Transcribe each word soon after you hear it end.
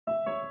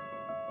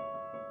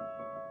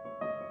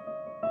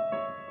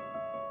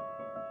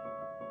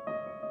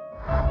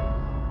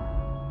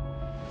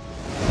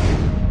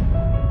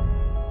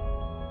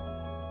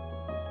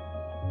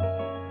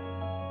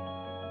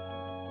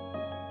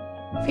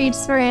Paige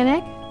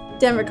Spiranac,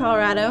 Denver,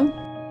 Colorado.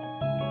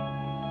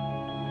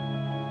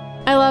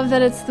 I love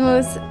that it's the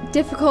most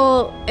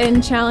difficult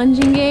and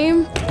challenging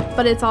game,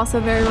 but it's also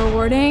very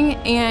rewarding,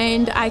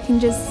 and I can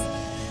just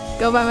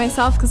go by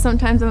myself because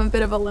sometimes I'm a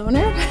bit of a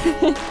loner.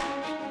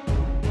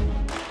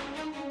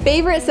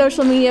 Favorite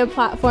social media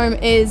platform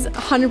is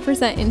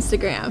 100%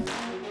 Instagram.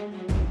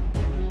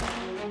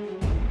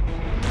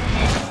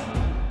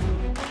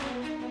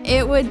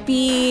 It would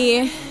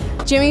be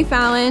Jimmy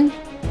Falon,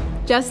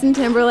 Justin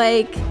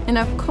Timberlake, and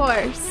of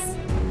course,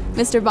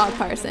 Mr. Bob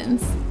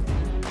Parsons.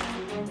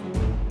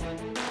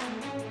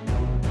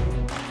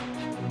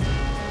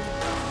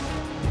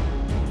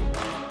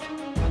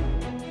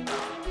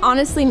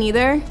 Honestly,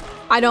 neither.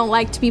 I don't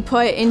like to be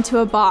put into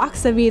a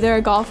box of either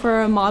a golfer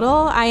or a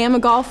model. I am a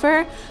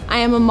golfer, I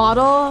am a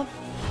model.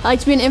 I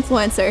like to be an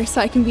influencer, so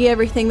I can be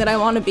everything that I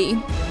want to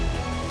be.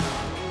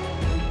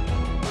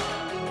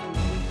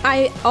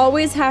 I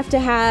always have to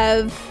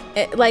have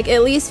like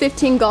at least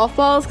 15 golf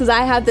balls because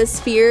I have this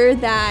fear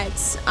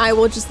that I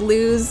will just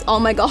lose all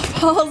my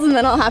golf balls and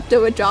then I'll have to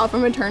withdraw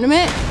from a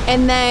tournament.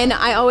 And then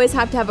I always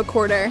have to have a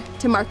quarter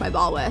to mark my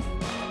ball with.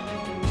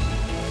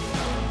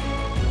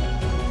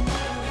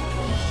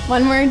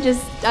 One word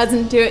just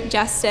doesn't do it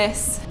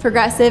justice.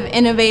 Progressive,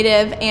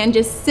 innovative, and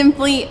just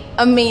simply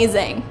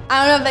amazing.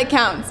 I don't know if that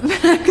counts, but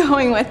I'm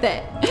going with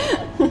it.